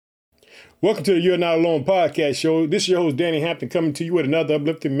Welcome to the You're Not Alone podcast show. This is your host, Danny Hampton, coming to you with another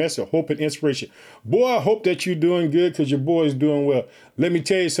uplifting message of hope and inspiration. Boy, I hope that you're doing good because your boy is doing well. Let me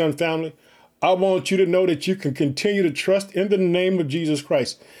tell you something, family. I want you to know that you can continue to trust in the name of Jesus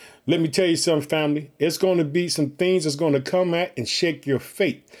Christ. Let me tell you something, family. It's going to be some things that's going to come at and shake your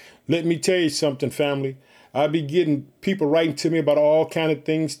faith. Let me tell you something, family. I be getting people writing to me about all kind of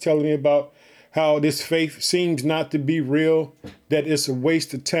things, telling me about how this faith seems not to be real, that it's a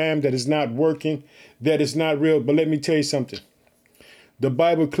waste of time, that it's not working, that it's not real. But let me tell you something. The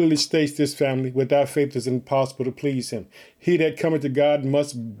Bible clearly states this, family: without faith it's impossible to please him. He that cometh to God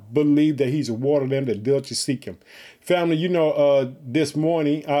must believe that he's a reward of them that diligently seek him. Family, this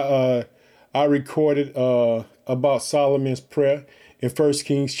morning I recorded about Solomon's prayer in 1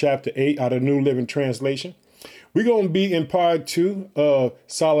 Kings chapter 8 out of New Living Translation. We're going to be in part 2 of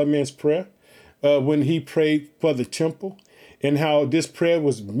Solomon's prayer. When he prayed for the temple, and how this prayer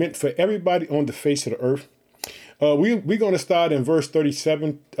was meant for everybody on the face of the earth. We're going to start in verse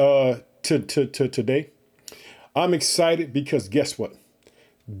 37 to today. I'm excited because guess what?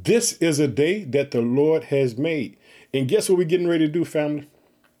 This is a day that the Lord has made. And guess what we're getting ready to do, family?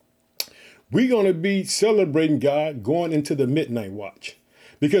 We're going to be celebrating God going into the midnight watch.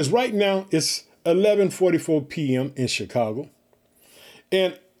 Because right now it's 11:44 p.m. in Chicago.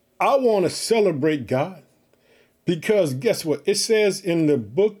 And I want to celebrate God because guess what? It says in the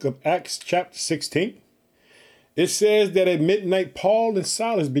book of Acts chapter 16, it says that at midnight, Paul and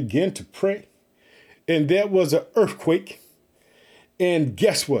Silas began to pray and there was an earthquake. And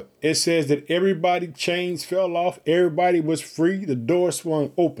guess what? It says that everybody's chains fell off. Everybody was free. The door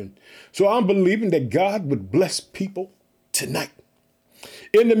swung open. So I'm believing that God would bless people tonight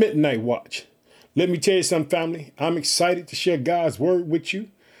in the midnight watch. Let me tell you something, family. I'm excited to share God's word with you.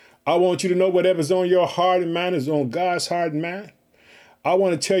 I want you to know whatever's on your heart and mind is on God's heart and mind. I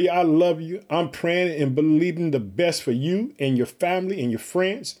want to tell you I love you. I'm praying and believing the best for you and your family and your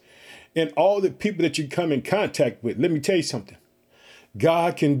friends and all the people that you come in contact with. Let me tell you something.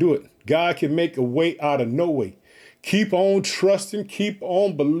 God can do it. God can make a way out of no way. Keep on trusting. Keep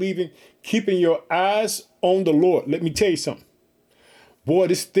on believing. Keeping your eyes on the Lord. Let me tell you something. Boy,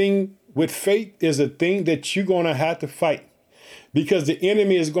 this thing with faith is a thing that you're going to have to fight. Because the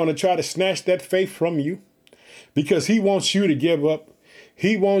enemy is going to try to snatch that faith from you because he wants you to give up.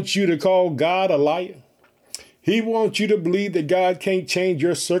 He wants you to call God a liar. He wants you to believe that God can't change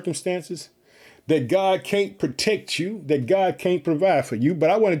your circumstances, that God can't protect you, that God can't provide for you. But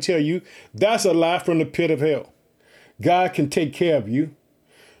I want to tell you, that's a lie from the pit of hell. God can take care of you.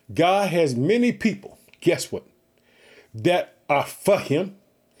 God has many people, guess what, that are for him.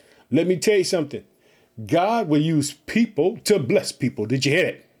 Let me tell you something. God will use people to bless people. Did you hear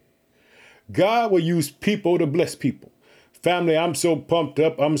it? God will use people to bless people. Family, I'm so pumped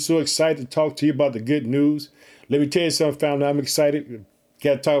up. I'm so excited to talk to you about the good news. Let me tell you something, family. I'm excited.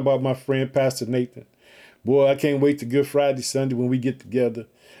 Got to talk about my friend, Pastor Nathan. Boy, I can't wait to Good Friday, Sunday when we get together.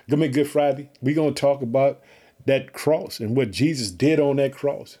 Gonna make Good Friday. We're going to talk about that cross and what Jesus did on that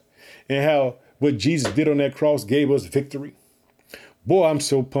cross and how what Jesus did on that cross gave us victory. Boy, I'm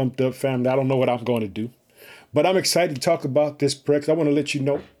so pumped up, family. I don't know what I'm going to do. But I'm excited to talk about this prayer because I want to let you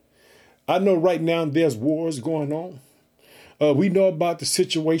know. I know right now there's wars going on. We know about the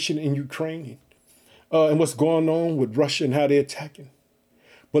situation in Ukraine and what's going on with Russia and how they're attacking.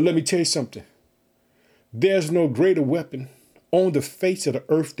 But let me tell you something. There's no greater weapon on the face of the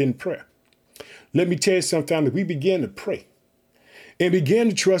earth than prayer. Let me tell you something, family. We begin to pray and begin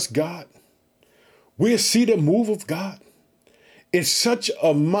to trust God. We'll see the move of God in such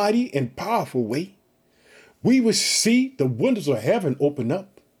a mighty and powerful way. We will see the windows of heaven open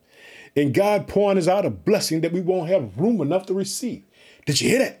up and God pouring us out a blessing that we won't have room enough to receive. Did you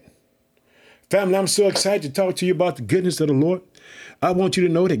hear that? Family, I'm so excited to talk to you about the goodness of the Lord. I want you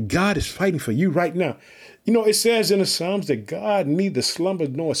to know that God is fighting for you right now. You know, it says in the Psalms that God neither slumbers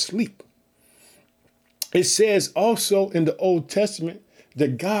nor sleep. It says also in the Old Testament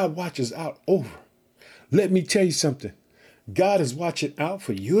that God watches out over. Let me tell you something. God is watching out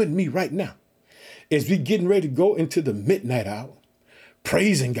for you and me right now as we getting ready to go into the midnight hour,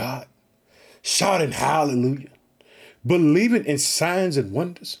 praising God, shouting hallelujah, believing in signs and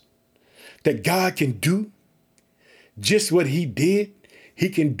wonders that God can do just what he did. He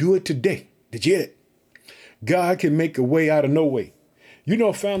can do it today. Did you hear it? God can make a way out of no way. You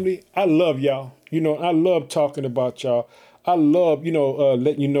know, family, I love y'all. I love talking about y'all. I love,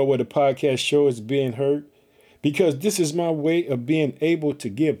 letting you know where the podcast show is being heard. Because this is my way of being able to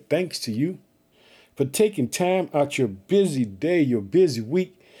give thanks to you for taking time out your busy day, your busy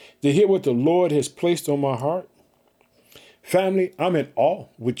week, to hear what the Lord has placed on my heart. Family, I'm in awe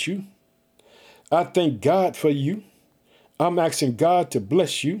with you. I thank God for you. I'm asking God to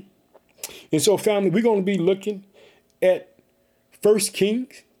bless you. And so, family, we're going to be looking at 1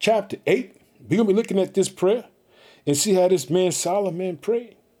 Kings chapter 8. We're going to be looking at this prayer and see how this man Solomon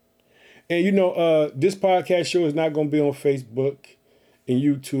prayed. And, this podcast show is not going to be on Facebook and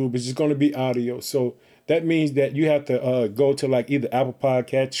YouTube. It's just going to be audio. So that means that you have to go to like either Apple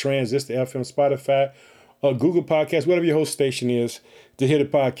Podcast, Transistor FM, Spotify, or Google Podcast, whatever your host station is, to hear the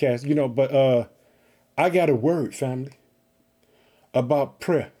podcast. But I got a word, family, about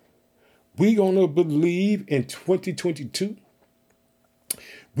prayer. We're going to believe in 2022.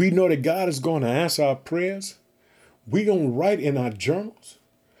 We know that God is going to answer our prayers. We're going to write in our journals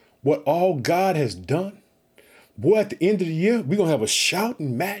what all God has done. Boy, at the end of the year, we're going to have a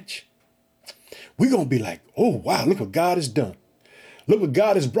shouting match. We're going to be like, oh, wow, look what God has done. Look what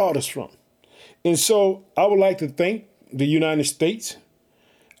God has brought us from. And so I would like to thank the United States.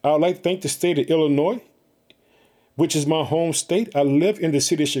 I would like to thank the state of Illinois, which is my home state. I live in the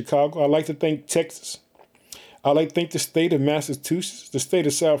city of Chicago. I'd like to thank Texas. I'd like to thank the state of Massachusetts, the state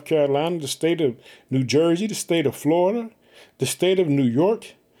of South Carolina, the state of New Jersey, the state of Florida, the state of New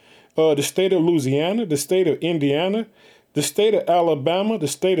York, the state of Louisiana, the state of Indiana, the state of Alabama, the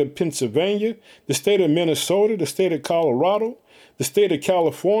state of Pennsylvania, the state of Minnesota, the state of Colorado, the state of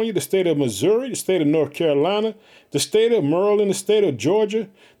California, the state of Missouri, the state of North Carolina, the state of Maryland, the state of Georgia,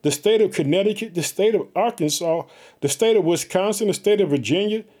 the state of Connecticut, the state of Arkansas, the state of Wisconsin, the state of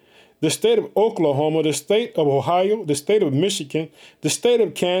Virginia, the state of Oklahoma, the state of Ohio, the state of Michigan, the state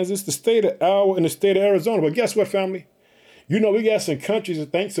of Kansas, the state of Iowa, and the state of Arizona. But guess what, family? We got some countries to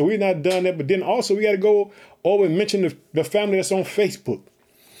thank, so we're not done that. But then also we got to go over and mention the family that's on Facebook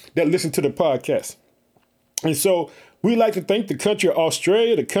that listen to the podcast. And so we like to thank the country of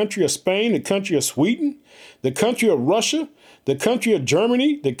Australia, the country of Spain, the country of Sweden, the country of Russia, the country of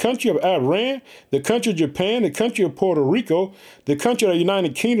Germany, the country of Iran, the country of Japan, the country of Puerto Rico, the country of the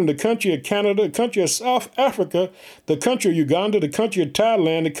United Kingdom, the country of Canada, the country of South Africa, the country of Uganda, the country of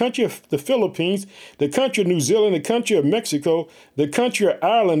Thailand, the country of the Philippines, the country of New Zealand, the country of Mexico, the country of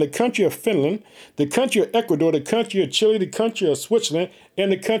Ireland, the country of Finland, the country of Ecuador, the country of Chile, the country of Switzerland,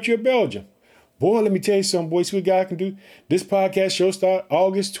 and the country of Belgium. Boy, let me tell you something, boys, see what God can do. This podcast show started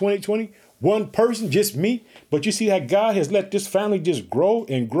August 2020. One person, just me. But you see how God has let this family just grow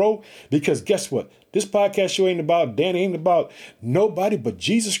and grow. Because guess what? This podcast show ain't about Danny, ain't about nobody but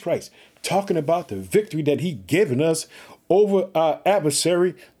Jesus Christ. Talking about the victory that he given us over our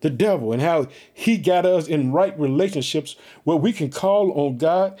adversary, the devil, and how he got us in right relationships where we can call on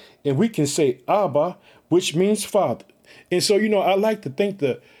God and we can say Abba, which means Father. And so, I like to thank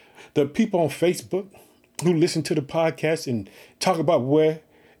the people on Facebook who listen to the podcast and talk about where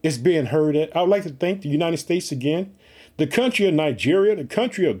it's being heard at. I would like to thank the United States again, the country of Nigeria, the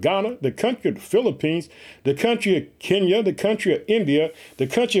country of Ghana, the country of the Philippines, the country of Kenya, the country of India, the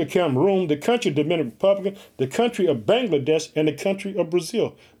country of Cameroon, the country of Dominican Republic, the country of Bangladesh, and the country of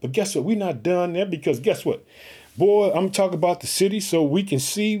Brazil. But guess what? We're not done there because guess what? Boy, I'm talking about the city so we can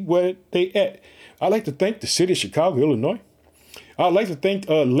see where they at. I'd like to thank the city of Chicago, Illinois. I'd like to thank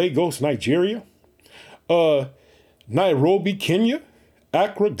Lagos, Nigeria, Nairobi, Kenya,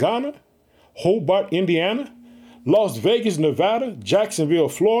 Accra, Ghana, Hobart, Indiana, Las Vegas, Nevada, Jacksonville,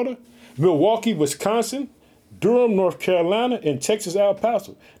 Florida, Milwaukee, Wisconsin, Durham, North Carolina, and Texas, El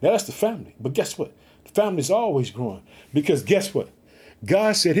Paso. Now, that's the family. But guess what? The family's always growing. Because guess what?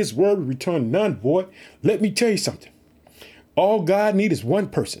 God said his word would return none, boy. Let me tell you something. All God needs is one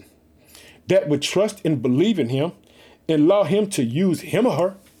person that would trust and believe in him and allow him to use him or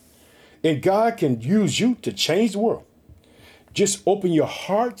her. And God can use you to change the world. Just open your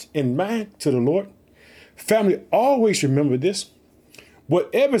heart and mind to the Lord. Family, always remember this.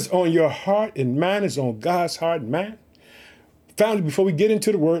 Whatever's on your heart and mind is on God's heart and mind. Family, before we get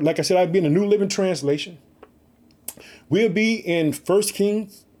into the word, like I said, I'll be in the New Living Translation. We'll be in 1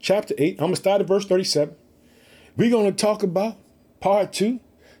 Kings chapter 8. I'm going to start at verse 37. We're going to talk about part 2,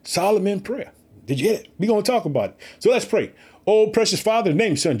 Solomon prayer. Did you get it? We're going to talk about it. So let's pray. Oh, precious Father, in the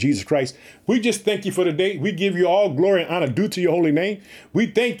name of Son, Jesus Christ, we just thank you for the day. We give you all glory and honor due to your holy name. We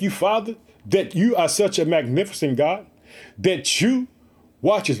thank you, Father, that you are such a magnificent God, that you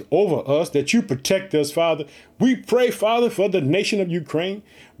watches over us, that you protect us, Father. We pray, Father, for the nation of Ukraine.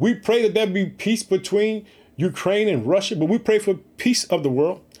 We pray that there be peace between Ukraine and Russia, but we pray for peace of the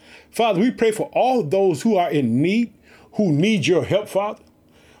world. Father, we pray for all those who are in need, who need your help, Father.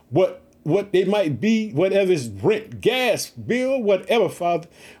 What they might be, whatever is rent, gas, bill, whatever, Father,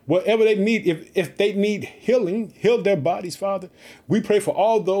 whatever they need, if they need healing, heal their bodies, Father. We pray for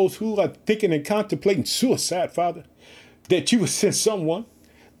all those who are thinking and contemplating suicide, Father, that you would send someone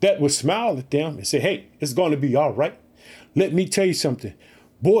that would smile at them and say, hey, it's going to be all right. Let me tell you something.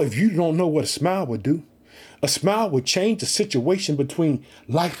 Boy, if you don't know what a smile would do, a smile would change the situation between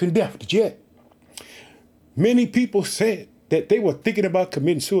life and death. Did you hear? Many people said that they were thinking about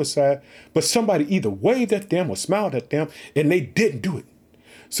committing suicide, but somebody either waved at them or smiled at them, and they didn't do it.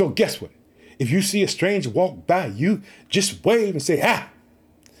 So guess what? If you see a stranger walk by you, just wave and say, ah,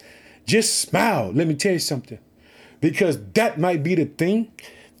 just smile. Let me tell you something, because that might be the thing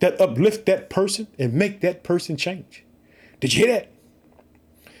that uplift that person and make that person change. Did you hear that?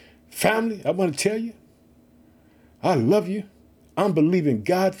 Family, I want to tell you, I love you. I'm believing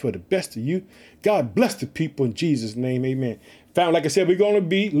God for the best of you. God bless the people in Jesus' name. Amen. Family, like I said, we're going to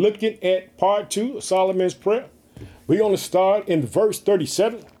be looking at part 2 of Solomon's prayer. We're going to start in verse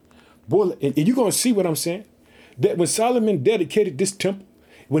 37. Boy, and you're going to see what I'm saying. That when Solomon dedicated this temple,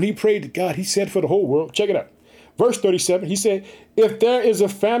 when he prayed to God, he said for the whole world, check it out. Verse 37, he said, if there is a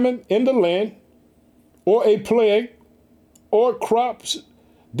famine in the land, or a plague, or crops,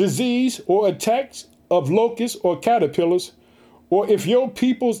 disease, or attacks of locusts or caterpillars, or if your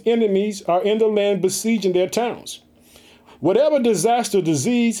people's enemies are in the land besieging their towns, whatever disaster,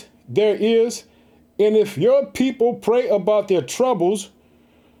 disease there is, and if your people pray about their troubles,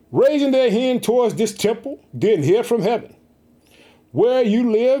 raising their hand towards this temple, then hear from heaven, where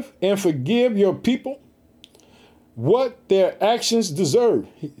you live, and forgive your people what their actions deserve.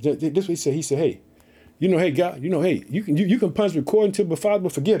 This is what he said. He said, hey, hey, God, hey, you can punish me according to, but Father will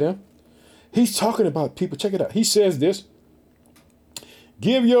forgive them. He's talking about people. Check it out. He says this,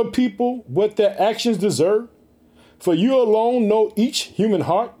 give your people what their actions deserve, for you alone know each human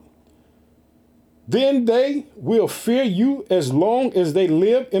heart. Then they will fear you as long as they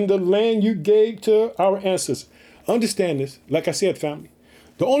live in the land you gave to our ancestors. Understand this. Like I said, family,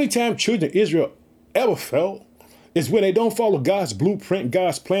 the only time children of Israel ever fell is when they don't follow God's blueprint,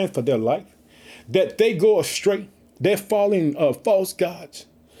 God's plan for their life, that they go astray. They're following false gods.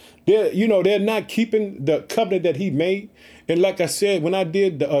 They're not keeping the covenant that he made. And like I said, when I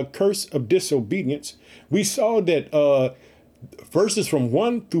did the curse of disobedience, we saw that verses from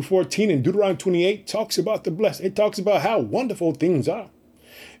 1 through 14 in Deuteronomy 28 talks about the blessed. It talks about how wonderful things are.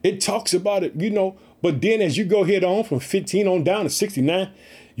 It talks about it, but then as you go head on from 15 on down to 69,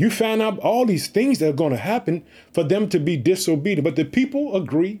 you find out all these things that are going to happen for them to be disobedient. But the people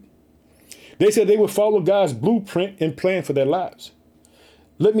agreed. They said they would follow God's blueprint and plan for their lives.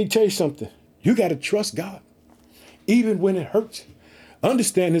 Let me tell you something. You got to trust God, even when it hurts.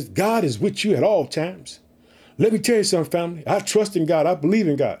 Understand this, God is with you at all times. Let me tell you something, family. I trust in God. I believe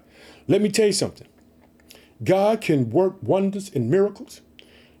in God. Let me tell you something. God can work wonders and miracles.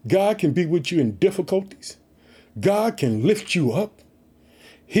 God can be with you in difficulties. God can lift you up.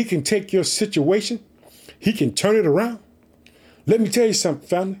 He can take your situation. He can turn it around. Let me tell you something,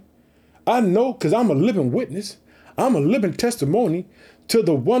 family. I know because I'm a living witness. I'm a living testimony to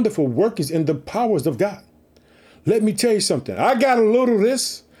the wonderful workings and the powers of God. Let me tell you something. I got a little of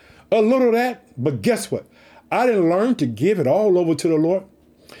this, a little of that, but guess what? I didn't learn to give it all over to the Lord.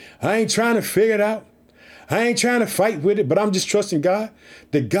 I ain't trying to figure it out. I ain't trying to fight with it, but I'm just trusting God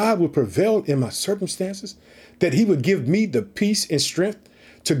that God will prevail in my circumstances, that he would give me the peace and strength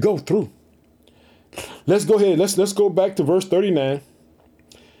to go through. Let's go ahead. Let's go back to verse 39.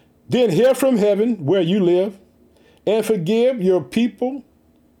 Then hear from heaven where you live and forgive your people.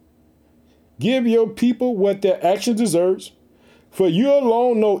 Give your people what their action deserves, for you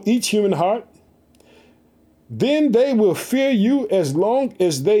alone know each human heart. Then they will fear you as long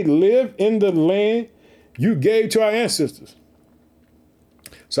as they live in the land you gave to our ancestors.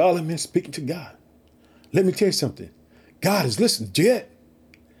 Solomon speaking to God. Let me tell you something. God is listening. Jet.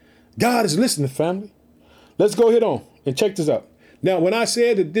 God is listening, family. Let's go ahead on and check this out. Now, when I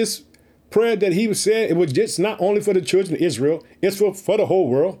said that this prayer that he was saying, it was just not only for the children of Israel, it's for the whole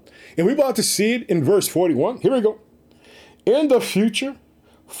world. And we're about to see it in verse 41. Here we go. In the future,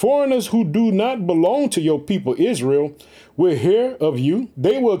 foreigners who do not belong to your people Israel will hear of you.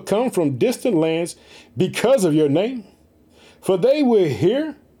 They will come from distant lands because of your name. For they will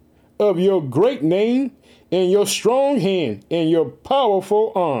hear of your great name and your strong hand and your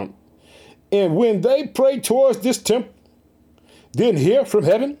powerful arm. And when they pray towards this temple, then hear from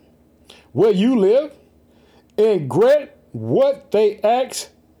heaven where you live and grant what they ask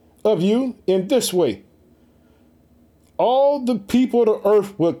of you in this way. All the people of the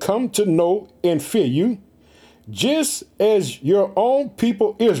earth will come to know and fear you, just as your own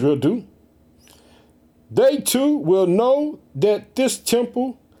people Israel do. They too will know that this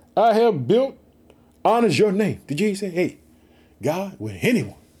temple I have built honors your name. Did you hear say, hey, God, with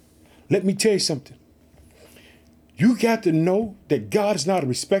anyone? Let me tell you something. You got to know that God is not a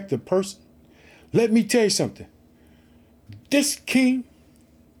respecter of person. Let me tell you something. This king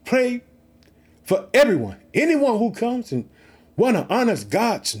prayed for everyone, anyone who comes and want to honor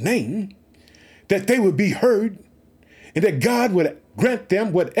God's name, that they would be heard and that God would grant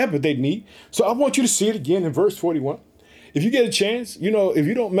them whatever they need. So I want you to see it again in verse 41. If you get a chance, if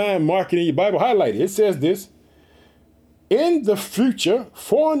you don't mind marking in your Bible, highlight it. It says this: in the future,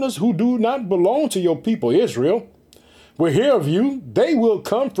 foreigners who do not belong to your people, Israel, will hear of you. They will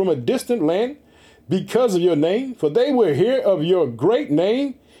come from a distant land because of your name, for they will hear of your great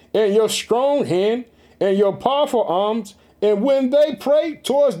name and your strong hand and your powerful arms. And when they pray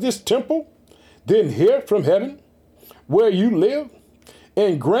towards this temple, then hear from heaven where you live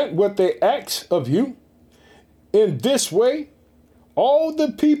and grant what they ask of you. In this way, all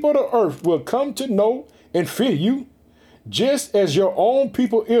the people of the earth will come to know and fear you, just as your own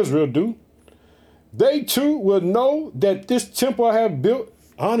people Israel do. They too will know that this temple I have built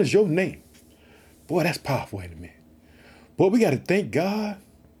honors your name. Boy, that's powerful, ain't it, man? Boy, we got to thank God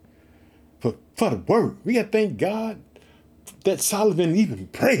for the word. We got to thank God that Solomon even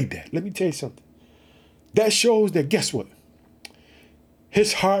prayed that. Let me tell you something. That shows that, guess what?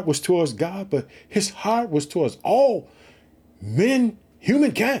 His heart was towards God, but his heart was towards all men,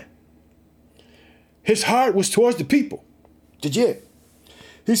 humankind. His heart was towards the people. Did you hear?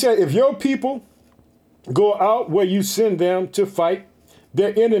 He said, if your people go out where you send them to fight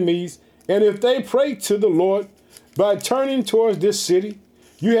their enemies, and if they pray to the Lord by turning towards this city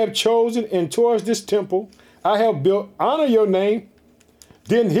you have chosen and towards this temple I have built, honor your name,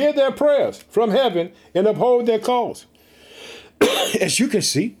 then hear their prayers from heaven and uphold their cause. As you can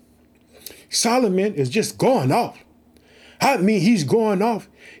see, Solomon is just going off. I mean, he's going off.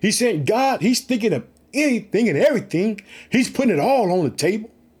 He's saying God, he's thinking of anything and everything. He's putting it all on the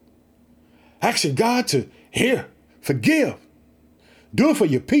table. Asking God to hear, forgive, do it for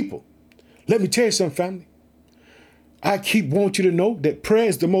your people. Let me tell you something, family. I keep wanting you to know that prayer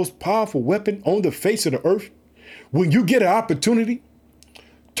is the most powerful weapon on the face of the earth. When you get an opportunity,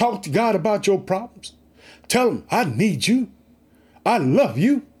 talk to God about your problems. Tell him, I need you. I love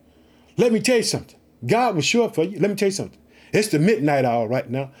you. Let me tell you something. God will show up for you. Let me tell you something. It's the midnight hour right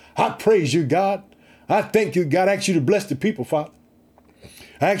now. I praise you, God. I thank you, God. I ask you to bless the people, Father.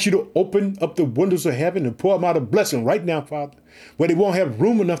 I ask you to open up the windows of heaven and pour them out a blessing right now, Father, where they won't have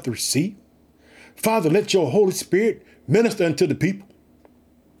room enough to receive. Father, let your Holy Spirit minister unto the people.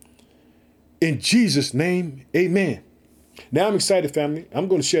 In Jesus' name, amen. Now I'm excited, family. I'm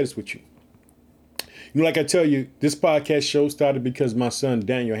going to share this with you. Like I tell you, this podcast show started because my son,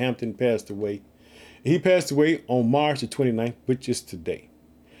 Daniel Hampton, passed away. He passed away on March the 29th, which is today.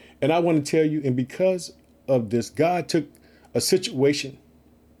 And I want to tell you, and because of this, God took a situation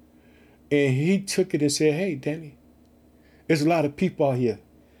and he took it and said, hey, Danny, there's a lot of people out here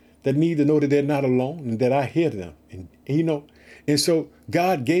that need to know that they're not alone and that I hear them. And so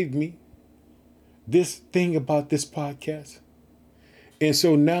God gave me this thing about this podcast. And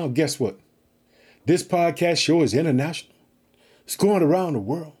so now, guess what? This podcast show is international. It's going around the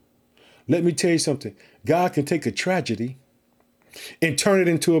world. Let me tell you something. God can take a tragedy and turn it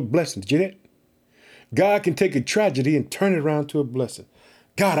into a blessing. Did you hear that? God can take a tragedy and turn it around to a blessing.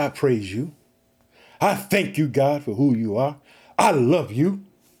 God, I praise you. I thank you, God, for who you are. I love you.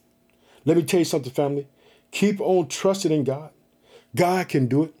 Let me tell you something, family. Keep on trusting in God. God can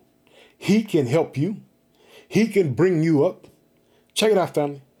do it. He can help you. He can bring you up. Check it out,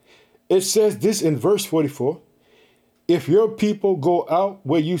 family. It says this in verse 44. If your people go out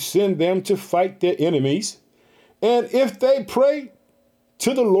where you send them to fight their enemies, and if they pray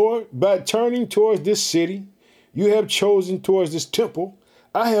to the Lord by turning towards this city you have chosen, towards this temple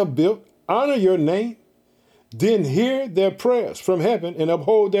I have built, honor your name, then hear their prayers from heaven and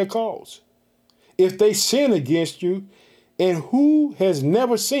uphold their cause. If they sin against you, and who has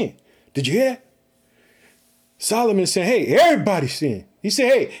never sinned? Did you hear that? Solomon said, hey, everybody sinned. He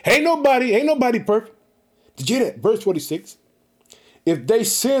said, hey, ain't nobody perfect. Did you hear that? Verse 46. If they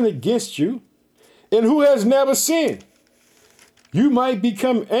sin against you, and who has never sinned, you might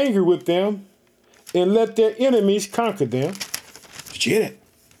become angry with them and let their enemies conquer them. Did you hear that?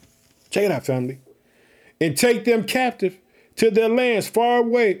 Check it out, family. And take them captive to their lands far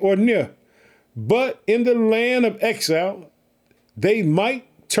away or near. But in the land of exile, they might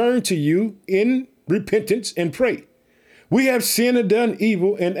turn to you in repentance and pray. We have sinned and done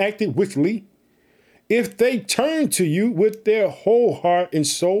evil and acted wickedly. If they turn to you with their whole heart and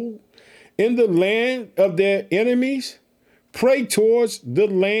soul in the land of their enemies, pray towards the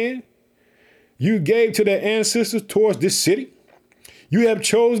land you gave to their ancestors, towards this city you have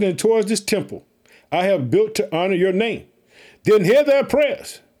chosen, and towards this temple I have built to honor your name. Then hear their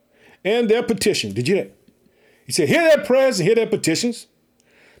prayers and their petition. Did you hear that? He said, hear their prayers and hear their petitions.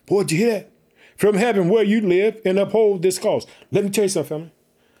 Boy, did you hear that? From heaven where you live and uphold this cause. Let me tell you something, family.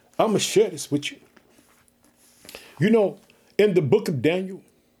 I'm going to share this with you. You know, in the book of Daniel,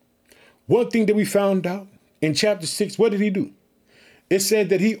 one thing that we found out in chapter 6, what did he do? It said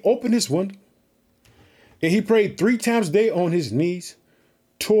that he opened his window and he prayed 3 times a day on his knees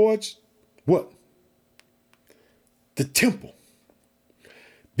towards what? The temple.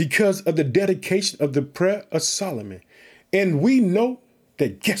 Because of the dedication of the prayer of Solomon. And we know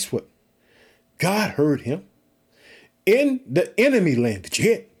that, guess what? God heard him in the enemy land. Did you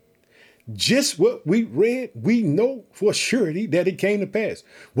hear it? Just what we read, we know for surety that it came to pass.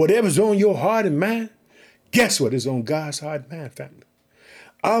 Whatever's on your heart and mind, guess what is on God's heart and mind, family?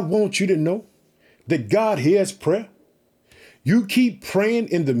 I want you to know that God hears prayer. You keep praying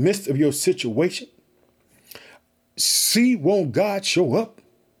in the midst of your situation. See, won't God show up?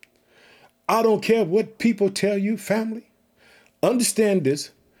 I don't care what people tell you, family. Understand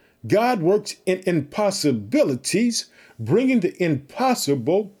this. God works in impossibilities, bringing the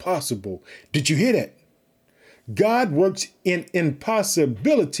impossible possible. Did you hear that? God works in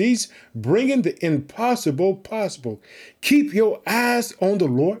impossibilities, bringing the impossible possible. Keep your eyes on the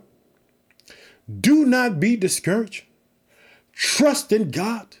Lord. Do not be discouraged. Trust in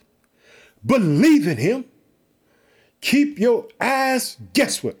God. Believe in him. Keep your eyes,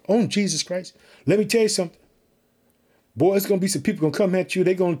 guess what, on Jesus Christ. Let me tell you something. Boy, it's going to be some people going to come at you.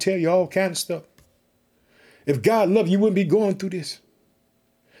 They're going to tell you all kind of stuff. If God loved you, you wouldn't be going through this.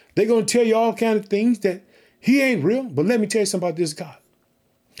 They're going to tell you all kind of things that he ain't real. But let me tell you something about this God.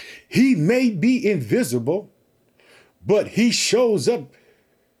 He may be invisible, but he shows up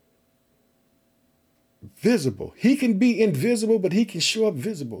visible. He can be invisible, but he can show up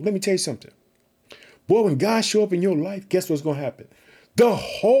visible. Let me tell you something. Boy, when God show up in your life, guess what's going to happen? The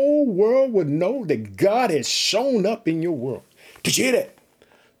whole world would know that God has shown up in your world. Did you hear that?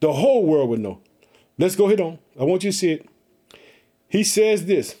 The whole world would know. Let's go ahead on. I want you to see it. He says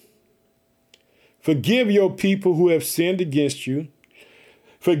this. Forgive your people who have sinned against you.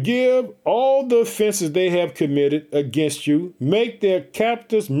 Forgive all the offenses they have committed against you. Make their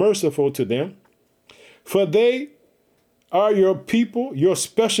captors merciful to them. For they are your people, your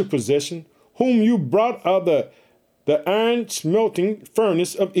special possession, whom you brought out of the iron smelting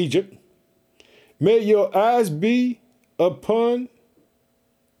furnace of Egypt. May your eyes be upon.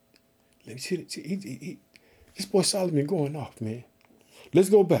 Let me see. This boy Solomon going off, man. Let's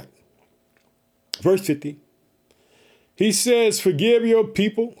go back. Verse 50. He says, forgive your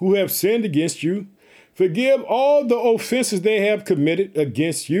people who have sinned against you. Forgive all the offenses they have committed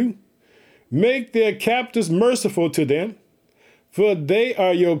against you. Make their captors merciful to them. For they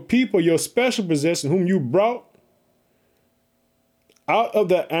are your people, your special possession, whom you brought out of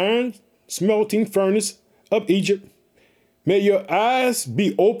the iron smelting furnace of Egypt. May your eyes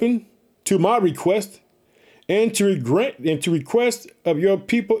be open to my request and to request of your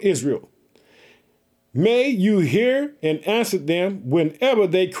people Israel. May you hear and answer them whenever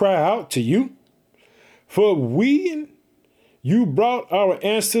they cry out to you. For you brought our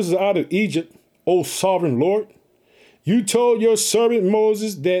ancestors out of Egypt, O sovereign Lord. You told your servant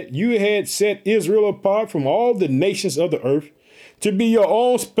Moses that you had set Israel apart from all the nations of the earth to be your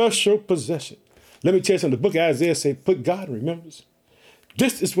own special possession. Let me tell you something. The book of Isaiah says, put God in remembrance.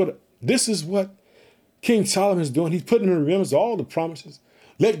 This is what King Solomon is doing. He's putting in remembrance all the promises.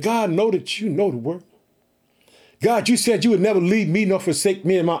 Let God know that you know the word. God, you said you would never leave me nor forsake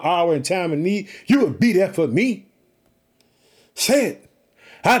me in my hour and time of need. You would be there for me. Say it.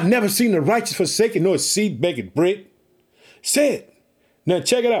 I've never seen the righteous forsaken nor his seed begging bread. Say it. Now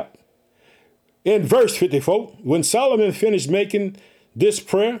check it out. In verse 54, when Solomon finished making this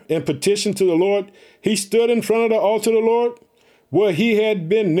prayer and petition to the Lord, he stood in front of the altar of the Lord where he had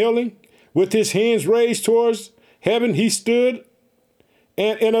been kneeling with his hands raised towards heaven. He stood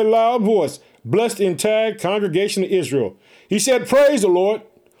and in a loud voice blessed the entire congregation of Israel. He said, praise the Lord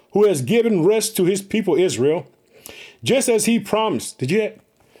who has given rest to his people Israel, just as he promised. Did you hear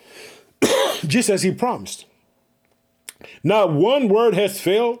that? Just as he promised. Not one word has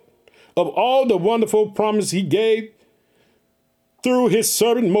failed of all the wonderful promise he gave through his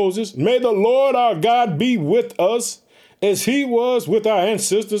servant Moses. May the Lord our God be with us as he was with our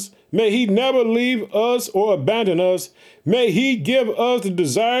ancestors. May he never leave us or abandon us. May he give us the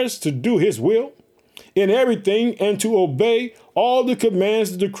desires to do his will in everything and to obey all the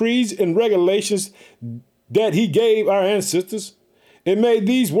commands, the decrees, and regulations that he gave our ancestors. And may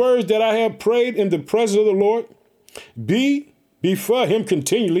these words that I have prayed in the presence of the Lord be before him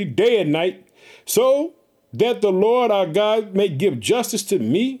continually, day and night, so that the Lord our God may give justice to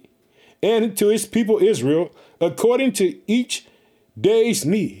me and to his people Israel according to each day's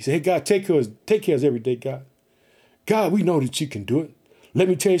need. He said, hey, God, take care of us every day, God. God, we know that you can do it. Let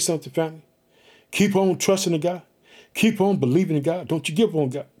me tell you something, family. Keep on trusting in God. Keep on believing in God. Don't you give up on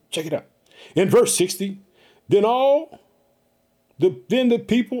God. Check it out. In verse 60, then the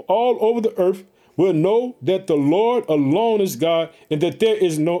people all over the earth will know that the Lord alone is God and that there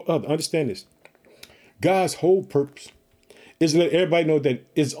is no other. Understand this. God's whole purpose is to let everybody know that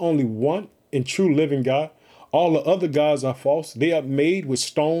it's only one and true living God. All the other gods are false. They are made with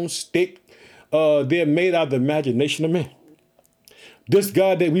stone, stick. They are made out of the imagination of man. This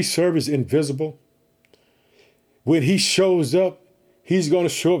God that we serve is invisible. When he shows up, he's going to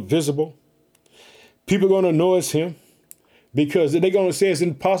show up visible. People are going to know it's him because they're going to say it's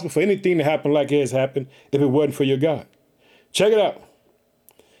impossible for anything to happen like it has happened if it wasn't for your God. Check it out.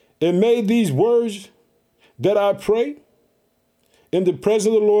 And may these words that I pray in the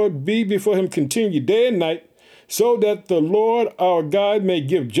presence of the Lord be before him continue day and night, so that the Lord our God may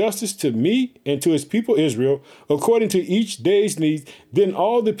give justice to me and to his people Israel, according to each day's needs. Then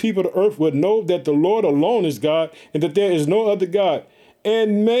all the people of the earth would know that the Lord alone is God, and that there is no other God.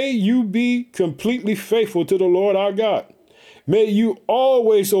 And may you be completely faithful to the Lord our God. May you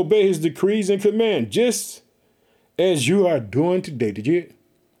always obey his decrees and commands, just as you are doing today. Did you hear it?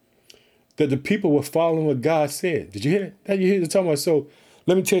 That the people were following what God said. Did you hear it? That you hear it talking about? So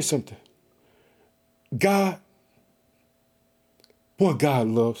let me tell you something. God, boy, God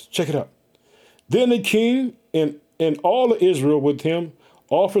loves. Check it out. Then the king and all of Israel with him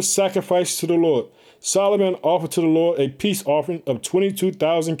offered sacrifice to the Lord. Solomon offered to the Lord a peace offering of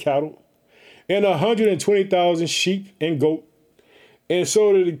 22,000 cattle and 120,000 sheep and goat. And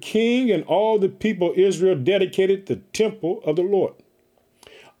so the king and all the people of Israel dedicated the temple of the Lord.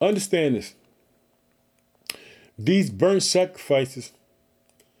 Understand this. These burnt sacrifices,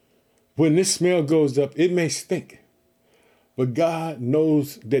 when this smell goes up, it may stink. But God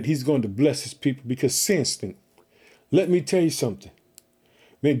knows that he's going to bless his people because sin stinks. Let me tell you something.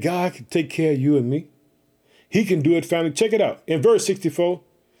 Man, God can take care of you and me. He can do it, family. Check it out. In verse 64,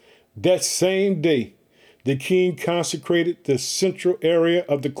 that same day, the king consecrated the central area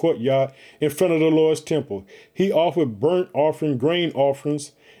of the courtyard in front of the Lord's temple. He offered burnt offering, grain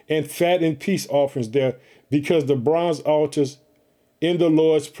offerings, and fat and peace offerings there because the bronze altars in the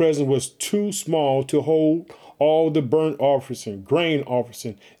Lord's presence was too small to hold all the burnt offerings and grain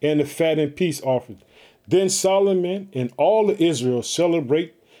offerings and the fat and peace offerings. Then Solomon and all of Israel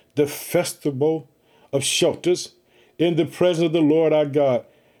celebrate the festival of shelters in the presence of the Lord our God.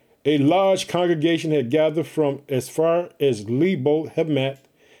 A large congregation had gathered from as far as Lebo Hamath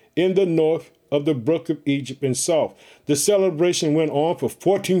in the north of the brook of Egypt and south. The celebration went on for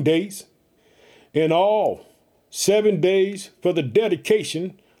 14 days. In all, 7 days for the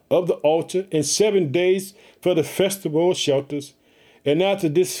dedication of the altar and 7 days for the festival of shelters. And after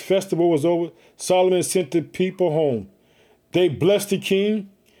this festival was over, Solomon sent the people home. They blessed the king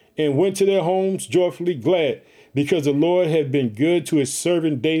and went to their homes joyfully glad, because the Lord had been good to his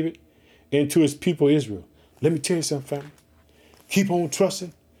servant David and to his people Israel. Let me tell you something, family. Keep on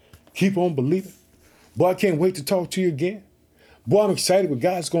trusting. Keep on believing. Boy, I can't wait to talk to you again. Boy, I'm excited what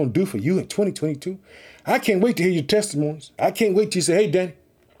God's going to do for you in 2022. I can't wait to hear your testimonies. I can't wait till you say, hey, Danny,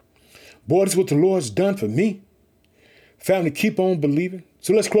 boy, this is what the Lord's done for me. Family, keep on believing.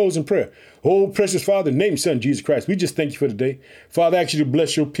 So let's close in prayer. Oh, precious Father, in the name of your Son, Jesus Christ, we just thank you for today. Father, I ask you to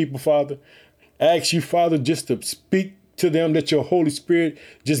bless your people, Father. I ask you, Father, just to speak to them, that your Holy Spirit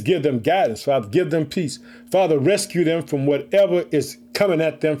just give them guidance, Father. Give them peace. Father, rescue them from whatever is coming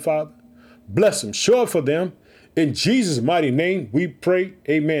at them, Father. Bless them. Show up for them. In Jesus' mighty name, we pray.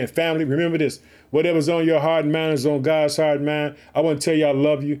 Amen. Family, remember this. Whatever's on your heart and mind is on God's heart and mind. I want to tell you I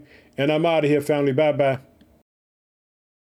love you. And I'm out of here, family. Bye-bye.